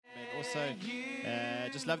So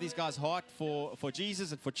just love these guys' heart for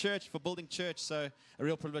Jesus and for church, for building church. So a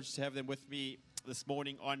real privilege to have them with me this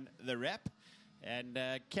morning on The Wrap. And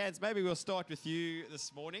Cans, maybe we'll start with you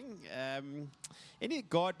this morning. Any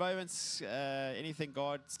God moments, anything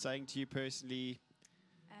God's saying to you personally?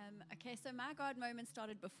 Okay, so my God moment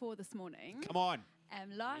started before this morning. Come on.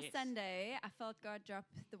 Last Sunday, I felt God drop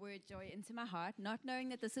the word joy into my heart, not knowing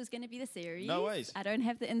that this was going to be the series. No ways. I don't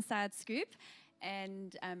have the inside scoop.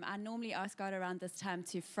 And I normally ask God around this time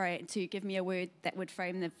to give me a word that would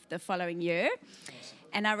frame the following year. Awesome.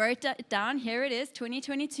 And I wrote it down. Here it is,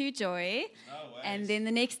 2022 joy. And then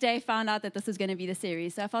the next day found out that this was going to be the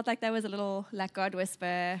series. So I felt like that was a little like God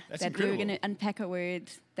whisper. That's that incredible. we were going to unpack a word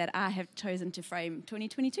that I have chosen to frame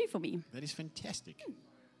 2022 for me. That is fantastic.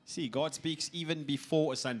 See, God speaks even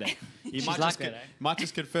before a Sunday. He She's might, like just that, might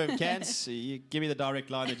just confirm. Cans, you give me the direct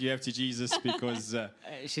line that you have to Jesus because...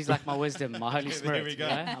 she's like my wisdom, my Holy Spirit. There we go.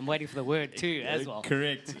 You know? I'm waiting for the word too, as well.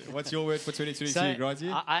 Correct. What's your word for 2022, So, Grazie?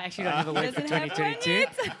 I actually don't have a word for Doesn't have one 2022.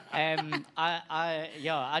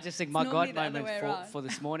 I just think my normally God the other moment way around. for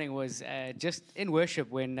this morning was just in worship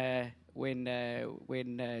when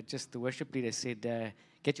just the worship leader said,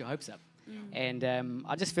 "Get your hopes up," and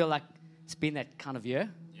I just feel like it's been that kind of year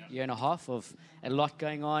and a half of a lot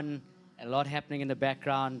going on, a lot happening in the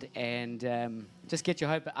background, and just get your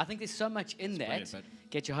hope. I think there's so much in that.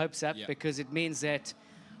 Get your hopes up because it means that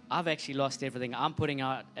I've actually lost everything. I'm putting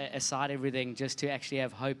aside everything just to actually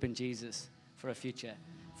have hope in Jesus for a future,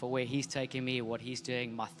 for where He's taking me, what He's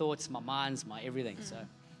doing, my thoughts, my minds, my everything. So.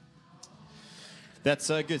 That's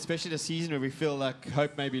so good, especially the season where we feel like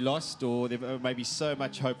hope may be lost, or there may be so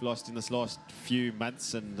much hope lost in this last few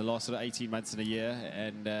months and the last sort of 18 months in a year.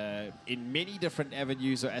 And in many different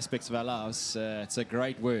avenues or aspects of our lives, it's a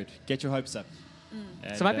great word. Get your hopes up.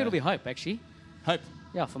 And, So maybe it'll be hope, actually. Hope.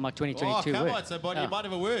 Yeah, for my 2022 Oh, come word. on, somebody, Yeah. you might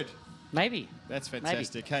have a word. Maybe. That's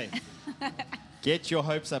fantastic. Hey, get your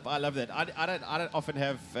hopes up. I love that. I don't often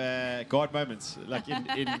have God moments like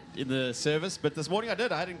in the service, but this morning I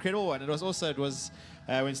did. I had an incredible one. It was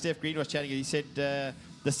when Steph Green was chatting. He said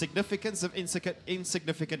the significance of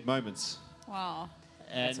insignificant moments. Wow.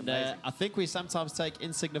 That's And amazing. I think we sometimes take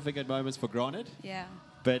insignificant moments for granted. Yeah.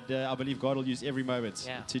 But I believe God will use every moment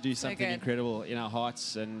to do So something good. incredible in our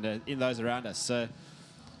hearts and in those around us. So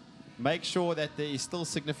make sure that there is still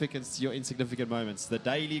significance to your insignificant moments. The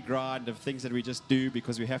daily grind of things that we just do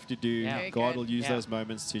because we have to do, Yeah. Very God good. will use Yeah. those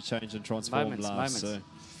moments to change and transform Moments. lives. So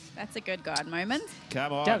That's a good God moment.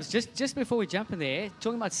 come on. Dubs, just before we jump in there,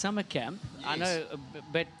 talking about summer camp, I Yes. know,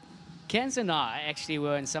 but Kens and I actually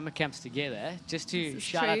were in summer camps together, just to This is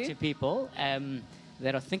shout out true. to people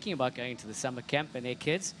that are thinking about going to the summer camp and their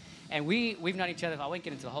kids. And we've known each other. I won't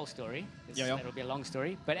get into the whole story. It'll be a long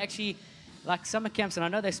story. But actually, like summer camps, and I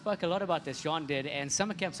know they spoke a lot about this, John did, and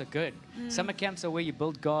summer camps are good. Summer camps are where you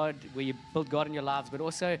build God in your lives, but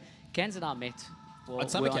also Kens and I met On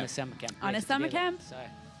summer on camp. a summer camp. On a summer together. camp? So,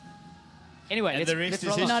 anyway, And let's, the rest let's is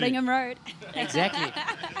roll on. history. Nottingham Road.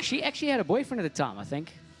 Exactly. She actually had a boyfriend at the time, I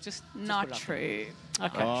think. Just Not put it out there. true.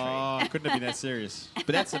 Okay. Oh, couldn't have been that serious. But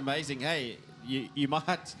that's amazing. Hey,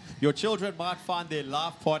 your children might find their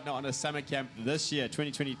life partner on a summer camp this year,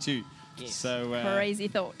 2022. Yes. So Crazy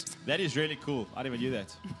thought. that is really cool. I never knew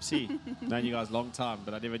that. See, known you guys a long time,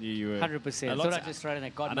 but I never knew you were 100%. Thought I'd just throw in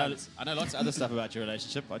that God moments. I know lots of other stuff about your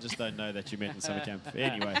relationship. I just don't know that you met in summer camp.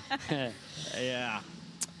 Anyway, yeah.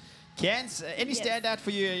 Cans, any Yes. standout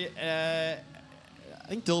for you? I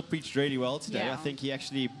think Dill preached really well today. Yeah. I think he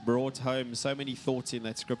actually brought home so many thoughts in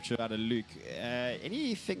that scripture out of Luke.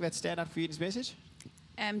 Anything that stand out for you in his message?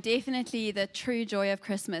 Definitely the true joy of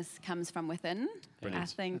Christmas comes from within. Brilliant. I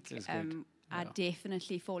think That is good. I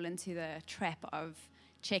definitely fall into the trap of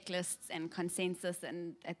checklists and consensus,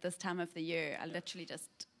 and at this time of the year, I literally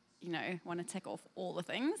just, want to tick off all the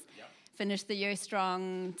things. Finish the year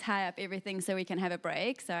strong, tie up everything so we can have a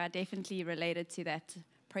break. So I definitely related to that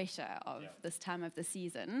pressure of this time of the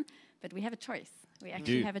season. But we have a choice. We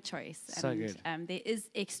actually have a choice. So and, good. there is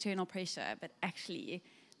external pressure, but actually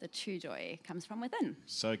the true joy comes from within.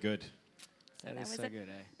 So good. That That is was so it. good,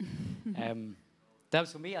 eh? That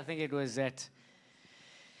was for me. I think it was that.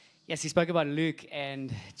 Yes, he spoke about Luke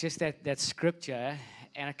and just that scripture,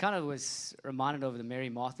 and I kind of was reminded of the Mary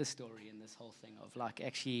Martha story in this whole thing of like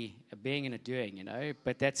actually a being and a doing,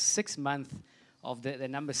 But that 6 month of the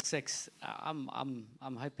number 6, I'm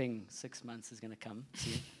hoping 6 months is going to come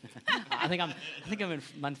soon. I think I'm in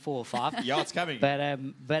month 4 or 5. Yeah, it's coming.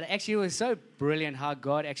 But actually, it was so brilliant how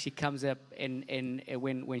God actually comes up in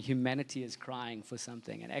when humanity is crying for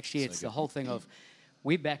something, and actually, it's the whole thing of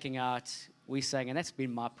we backing out, we saying, and that's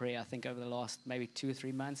been my prayer. I think over the last maybe 2 or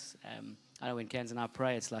 3 months, I know when Cans and I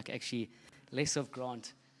pray, it's like actually less of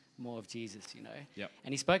Grant, more of Jesus, you know. Yep.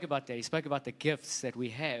 And he spoke about that. He spoke about the gifts that we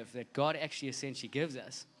have, that God actually essentially gives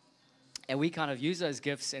us. And we kind of use those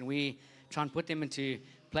gifts and we try and put them into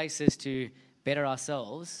places to better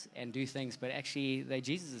ourselves and do things, but actually they're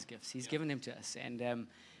Jesus' gifts. He's given them to us. And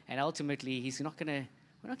ultimately, we're not going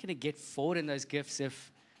to get forward in those gifts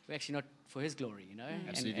if we're actually not for his glory, you know,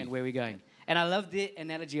 and where we're going. And I love the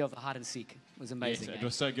analogy of hide and seek. It was amazing. Yes, it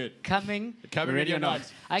was so good. Coming, Ready or not.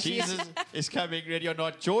 Jesus is coming, ready or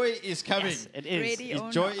not. Joy is coming. Yes, it is. Ready His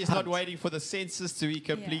or joy not. is not waiting for the census to be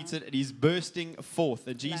completed, and he's bursting forth.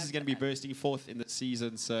 And Jesus Love is going to be that. bursting forth in the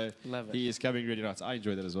season, so Love it. he is coming ready or not. I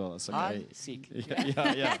enjoy that as well. It's like, Hide, hey, seek.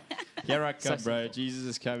 yeah. Here I come, So bro. simple. Jesus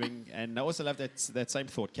is coming. And I also love that same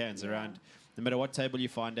thought, Cans, around no matter what table you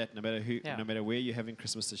find at, no matter who, Yeah. no matter where you're having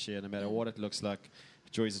Christmas this year, no matter what it looks like,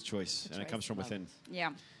 joy is a choice, and it comes from Love within.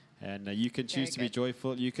 Yeah. And you can choose Very to be good.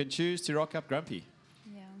 joyful. You can choose to rock up grumpy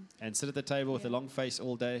Yeah. and sit at the table with a Yeah. long face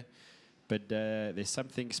all day. But there's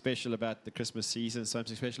something special about the Christmas season,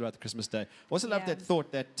 something special about the Christmas day. Also love Yeah. that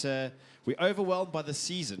thought that we're overwhelmed by the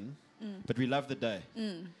season, but we love the day.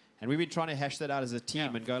 And we've been trying to hash that out as a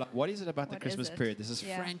team Yeah. and go, like, what is it about the What Christmas is it? period? There's this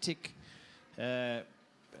Yeah. frantic,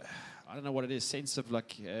 I don't know what it is, sense of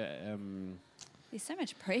like There's so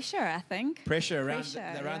much pressure, I think. pressure around, Pressure,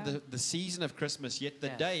 around yeah. the season of Christmas, yet the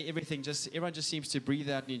Yeah. day, everyone just seems to breathe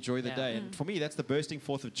out and enjoy the Yeah. day. And for me, that's the bursting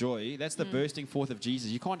forth of joy. That's the bursting forth of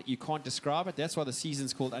Jesus. You can't describe it. That's why the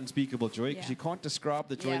season's called unspeakable joy, because Yeah. you can't describe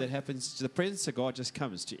the joy Yeah. that happens. The presence of God just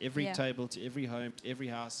comes to every Yeah. table, to every home, to every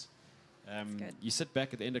house. good. You sit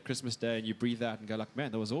back at the end of Christmas Day and you breathe out and go like,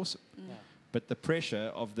 man, that was awesome. Yeah. But the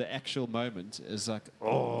pressure of the actual moment is like,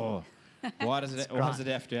 oh, why does it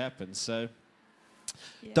have to happen? So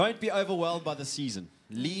Yeah. don't be overwhelmed by the season.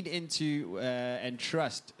 Lean into and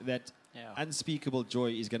trust that Yeah. unspeakable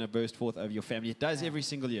joy is going to burst forth over your family. It does Yeah. every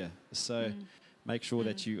single year. So make sure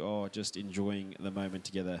that you are just enjoying the moment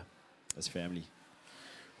together as family.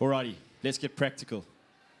 Alrighty, let's get practical.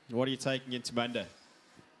 What are you taking into Monday?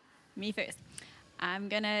 Me first. I'm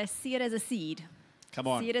going to see it as a seed. Come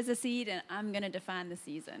on. See it as a seed, and I'm going to define the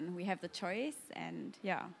season. We have the choice, and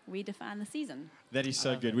we define the season. That is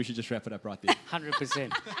so good. We should just wrap it up right there.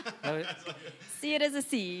 100%. See it as a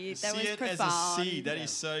seed. That was See it profound. as a seed. That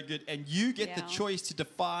is so good. And you get the Yeah. choice to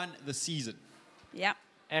define the season. Yeah.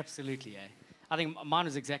 Absolutely, eh? I think mine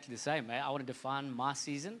was exactly the same, eh? I want to define my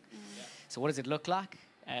season. So what does it look like?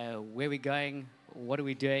 Where are we going? What are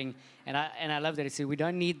we doing? And I love that it said we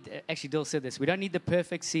don't need, actually Dill said this, we don't need the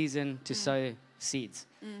perfect season to sow seeds.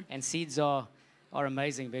 And seeds are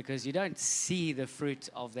amazing because you don't see the fruit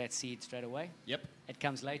of that seed straight away. Yep. It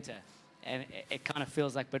comes later. And it kind of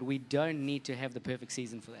feels like, but we don't need to have the perfect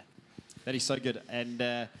season for that. That is so good. And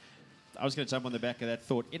I was going to jump on the back of that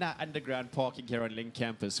thought. In our underground parking here on Link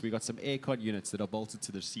campus, we got some aircon units that are bolted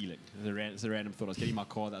to the ceiling. It's a random thought. I was getting my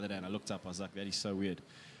car the other day and I looked up. I was like, that is so weird.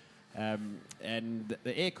 And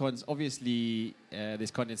the aircons, obviously,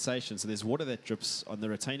 there's condensation, so there's water that drips on the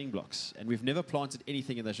retaining blocks. And we've never planted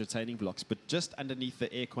anything in those retaining blocks, but just underneath the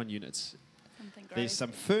aircon units, Something there's grows.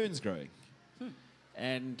 some ferns growing.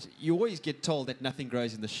 And you always get told that nothing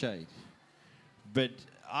grows in the shade. But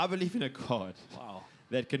I believe in a God Wow.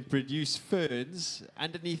 that can produce ferns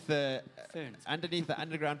underneath the Ferns.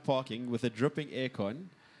 underground parking with a dripping aircon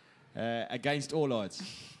against all odds.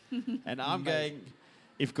 And I'm going,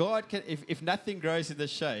 if God can, if nothing grows in the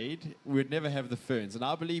shade, we would never have the ferns. And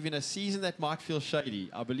I believe in a season that might feel shady,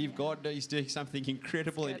 I believe God is doing something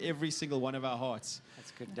incredible in good. every single one of our hearts.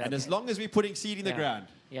 That's good. And as long as we're putting seed in the Yeah. ground,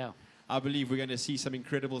 Yeah. I believe we're going to see some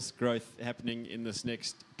incredible growth happening in this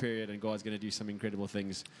next period, and God's going to do some incredible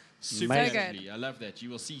things supernaturally. I love that. You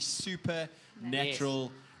will see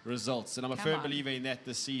supernatural results, and I'm a Come firm on. believer in that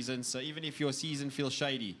this season. So even if your season feels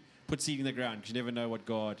shady, put seed in the ground, because you never know what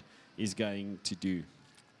God is going to do.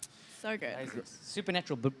 So good.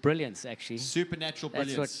 Supernatural brilliance, actually. Supernatural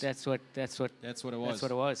brilliance. That's what it was. That's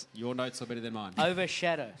what it was. Your notes are better than mine.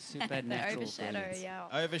 Overshadow. The Supernatural overshadow, brilliance. yeah.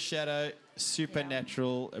 Overshadow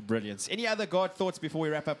supernatural brilliance. Any other God thoughts before we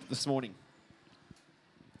wrap up this morning?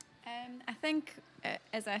 I think,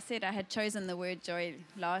 as I said, I had chosen the word joy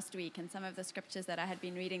last week, and some of the scriptures that I had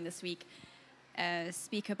been reading this week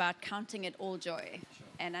speak about counting it all joy.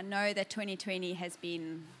 And I know that 2020 has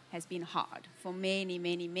been hard for many,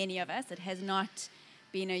 many, many of us. It has not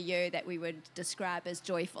been a year that we would describe as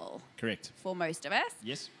joyful Correct. for most of us.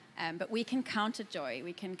 Yes. But we can count it joy.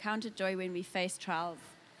 We can count it joy when we face trials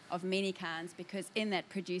of many kinds, because in that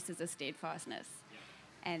produces a steadfastness.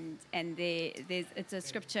 And it's a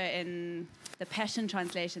scripture in the Passion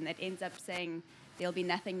Translation that ends up saying, there'll be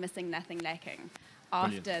nothing missing, nothing lacking.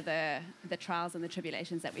 after the trials and the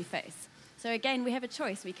tribulations that we face. So again, we have a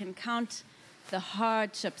choice. We can count the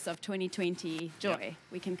hardships of 2020 joy. Yep.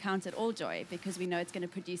 We can count it all joy because we know it's going to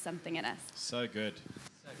produce something in us. So good.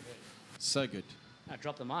 So good. So good. I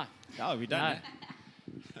dropped the mic. Oh, we done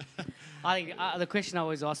it. I think the question I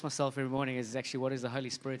always ask myself every morning is actually, what is the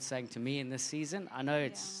Holy Spirit saying to me in this season? I know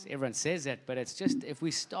everyone says that, but it's just if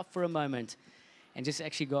we stop for a moment and just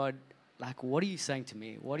actually, God, like, what are you saying to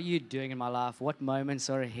me? What are you doing in my life? What moments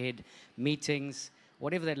are ahead? Meetings,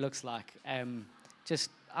 whatever that looks like. I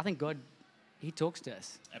think God, He talks to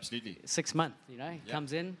us. Absolutely. 6 months, He Yep.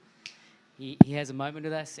 comes in, he has a moment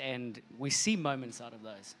with us, and we see moments out of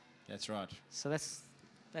those. That's right. So that's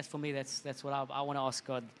for me. That's what I want to ask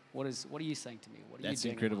God. What are you saying to me? What are That's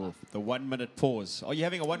you doing in my incredible. life? The 1 minute pause. Are you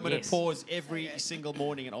having a 1 minute Yes. pause every single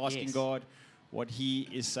morning and asking Yes. God what He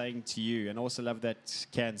is saying to you? And I also love that,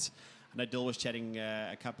 Cans. I know Dill was chatting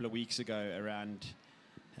a couple of weeks ago around.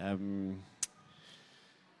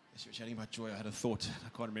 She was chatting about joy. I had a thought. I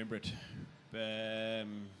can't remember it.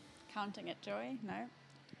 Counting it joy? No.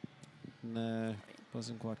 No,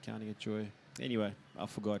 wasn't quite counting it joy. Anyway, I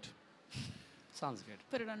forgot. Sounds good.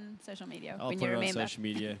 Put it on social media I'll when put you it remember. on social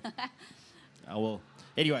media. I will.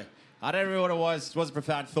 Anyway, I don't remember what it was. It was a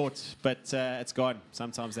profound thought, but it's gone.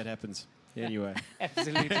 Sometimes that happens. Anyway.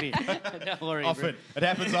 Absolutely. Don't worry. Often. It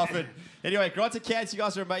happens often. Anyway, Grant and Cans, you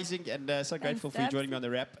guys are amazing, and so grateful for you Dubs. joining me on the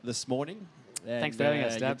wrap this morning. And, Thanks for having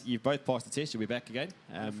us, you- Dubs. You've both passed the test. You'll be back again.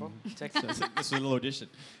 Wonderful. Take So this was a little audition.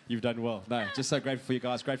 You've done well. No, just so grateful for you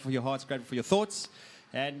guys. Grateful for your hearts. Grateful for your thoughts.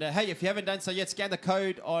 And hey, if you haven't done so yet, scan the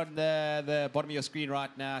code on the bottom of your screen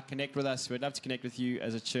right now. Connect with us. We'd love to connect with you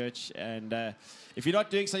as a church. And if you're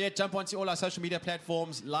not doing so yet, jump onto all our social media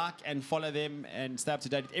platforms, like and follow them, and stay up to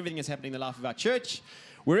date with everything that's happening in the life of our church.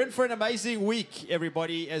 We're in for an amazing week,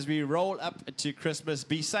 everybody, as we roll up to Christmas.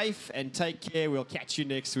 Be safe and take care. We'll catch you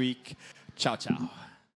next week. Ciao, ciao.